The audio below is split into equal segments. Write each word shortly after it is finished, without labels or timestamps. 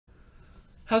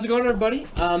How's it going, everybody?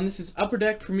 This is Upper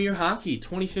Deck Premier Hockey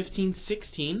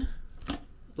 2015-16.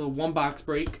 Little one box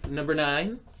break, number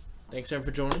 9. Thanks, everyone,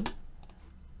 for joining.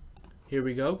 Here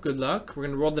we go. Good luck. We're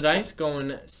going to roll the dice,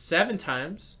 going 7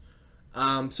 times.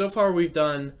 So far, we've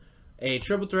done a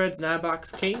Triple Threads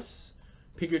 9-box case,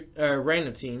 pick your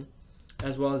random team,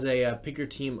 as well as a pick your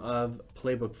team of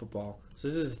Playbook football. So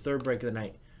this is the third break of the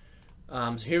night.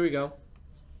 So here we go.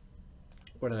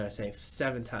 What did I say?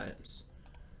 7 times.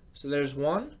 So there's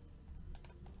 1,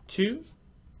 2,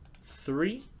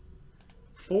 3,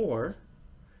 4,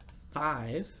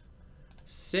 5,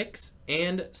 6,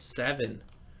 and 7.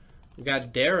 We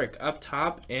got Derek up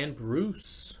top and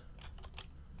Bruce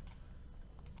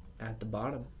at the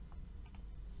bottom.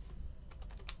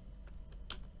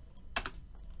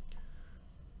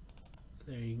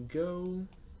 There you go.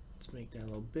 Let's make that a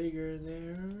little bigger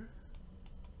there.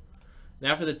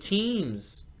 Now for the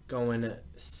teams. Going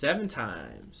 7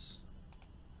 times.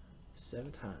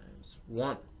 7 times.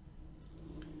 1,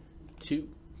 2,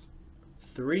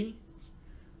 3,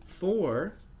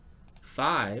 4,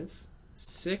 5,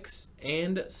 6,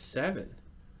 and 7.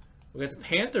 We got the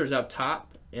Panthers up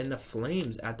top and the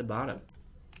Flames at the bottom.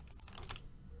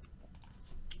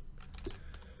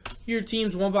 Your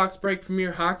team's one box break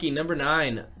Premier Hockey number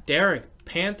 9. Derek,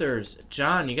 Panthers.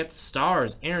 John, you got the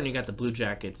Stars. Aaron, you got the Blue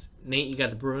Jackets. Nate, you got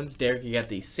the Bruins. Derek, you got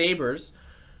the Sabres.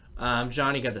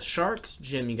 John, you got the Sharks.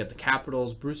 Jim, you got the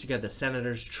Capitals. Bruce, you got the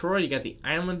Senators. Troy, you got the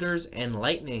Islanders and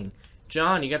Lightning.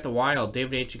 John, you got the Wild.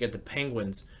 David H, you got the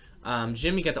Penguins.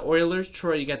 Jim, you got the Oilers.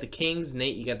 Troy, you got the Kings.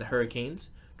 Nate, you got the Hurricanes.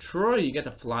 Troy, you got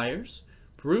the Flyers.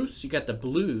 Bruce, you got the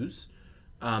Blues.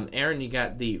 Aaron, you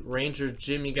got the Rangers.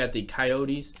 Jim, you got the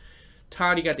Coyotes.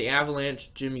 Todd, you got the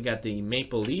Avalanche. Jim, you got the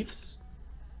Maple Leafs.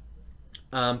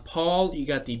 Paul, you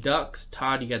got the Ducks.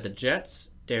 Todd, you got the Jets.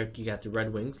 Derek, you got the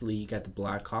Red Wings. Lee, you got the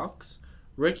Blackhawks.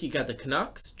 Rick, you got the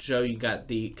Canucks. Joe, you got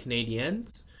the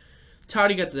Canadiens.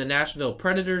 Todd, you got the Nashville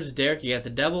Predators. Derek, you got the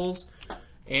Devils.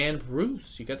 And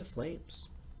Bruce, you got the Flames.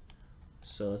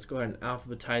 So let's go ahead and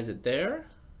alphabetize it there.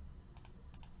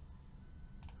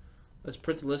 Let's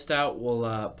print the list out.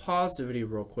 We'll pause the video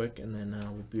real quick, and then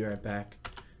we'll be right back.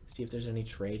 See if there's any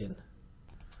trading.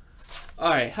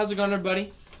 Alright, how's it going,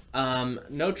 everybody?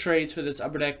 No trades for this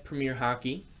Upper Deck Premier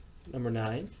Hockey, number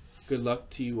 9. Good luck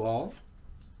to you all.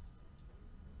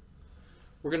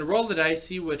 We're going to roll the dice,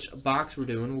 see which box we're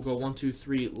doing. We'll go 1, 2,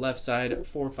 3, left side,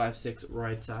 4, 5, 6,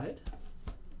 right side.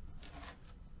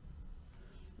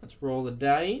 Let's roll the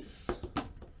dice.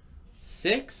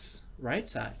 6, right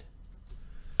side.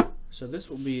 So this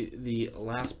will be the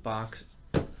last box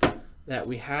that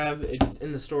we have. It's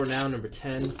in the store now, number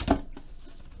 10.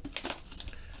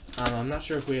 I'm not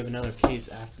sure if we have another case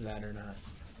after that or not.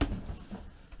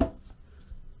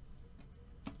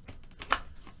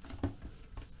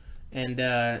 And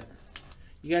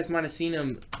you guys might have seen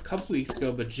him a couple weeks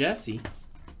ago, but Jesse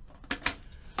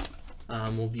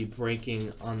will be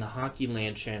breaking on the Hockey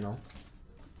Land channel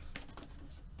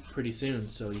pretty soon,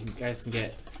 so you guys can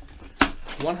get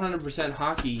 100%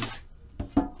 hockey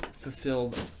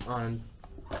fulfilled on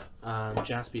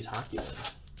Jaspys Hockey Land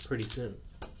pretty soon.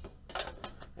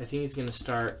 I think he's going to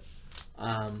start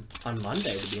on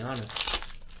Monday, to be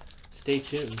honest. Stay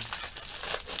tuned.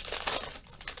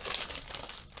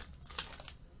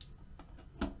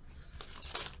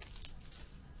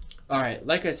 Alright,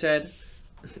 like I said,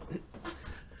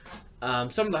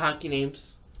 some of the hockey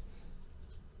names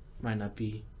might not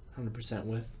be 100%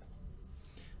 with.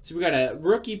 So we got a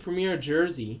rookie premier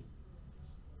jersey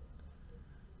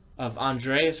of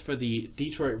Andreas for the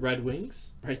Detroit Red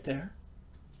Wings, right there.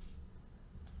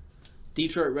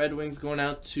 Detroit Red Wings going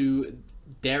out to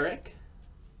Derek.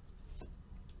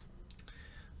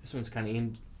 This one's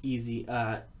kind of easy.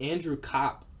 Andrew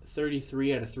Kopp,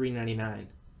 33 out of 399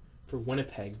 for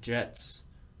Winnipeg Jets.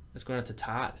 That's going out to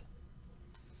Todd.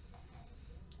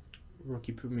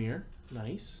 Rookie Premier,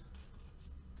 nice.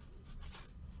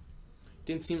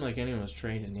 Didn't seem like anyone was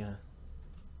trading, yeah.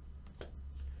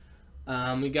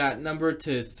 We got number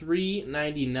to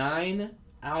 399,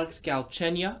 Alex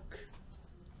Galchenyuk.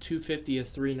 250 of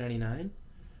 399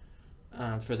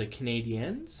 for the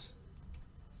Canadiens.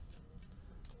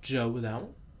 Joe with that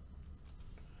one.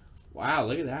 Wow,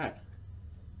 look at that.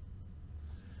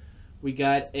 We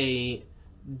got a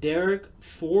Derek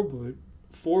Forbort,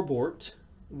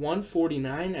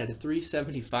 149 out of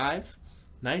 375.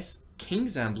 Nice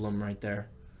Kings emblem right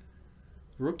there.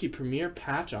 Rookie Premier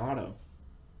Patch Auto.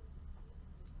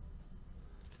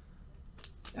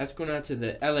 That's going out to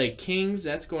the LA Kings.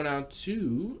 That's going out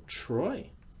to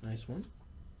Troy. Nice one.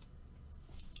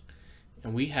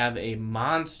 And we have a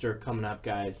monster coming up,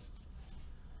 guys.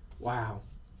 Wow.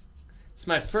 It's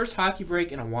my first hockey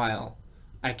break in a while.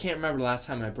 I can't remember the last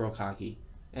time I broke hockey.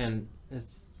 And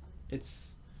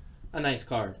it's a nice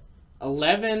card.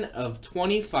 11 of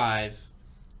 25.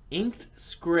 Inked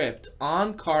script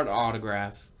on card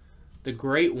autograph. The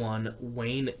great one,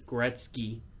 Wayne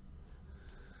Gretzky.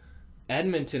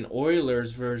 Edmonton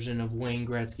Oilers version of Wayne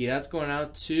Gretzky. That's going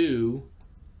out to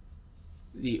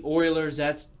the Oilers.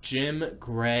 That's Jim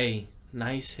Gray.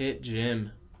 Nice hit,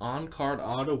 Jim. On card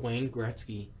auto, Wayne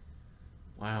Gretzky.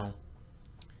 Wow.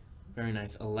 Very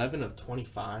nice. 11 of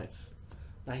 25.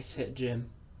 Nice hit, Jim.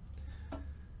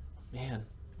 Man.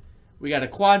 We got a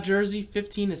quad jersey,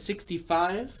 15 of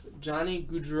 65. Johnny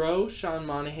Gaudreau, Sean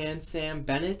Monahan, Sam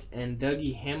Bennett, and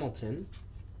Dougie Hamilton.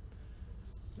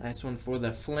 Nice one for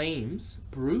the Flames.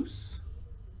 Bruce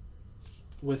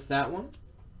with that one.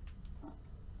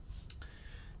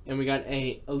 And we got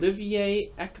a Olivier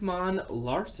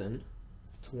Ekman-Larsson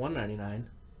to 199.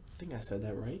 I think I said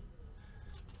that right.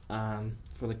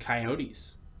 For the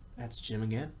Coyotes. That's Jim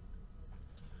again.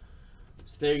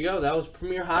 So there you go. That was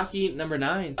Premier Hockey number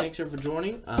 9. Thanks everyone for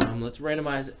joining. Let's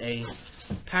randomize a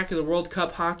pack of the World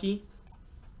Cup hockey.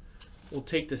 We'll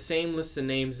take the same list of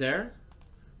names there.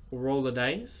 We'll roll the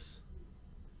dice.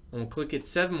 And we'll click it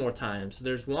 7 more times. So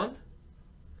there's 1,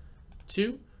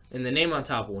 2, and the name on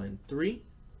top will win. 3,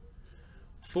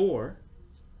 4,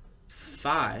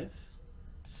 5,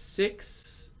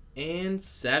 6, and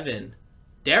 7.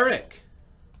 Derek.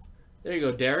 There you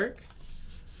go, Derek.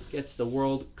 Gets the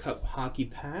World Cup hockey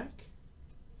pack.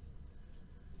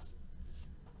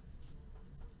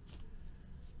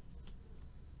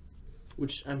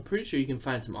 Which I'm pretty sure you can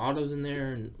find some autos in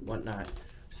there and whatnot.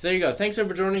 So there you go. Thanks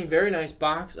everyone for joining. Very nice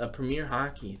box of Premier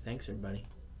Hockey. Thanks everybody.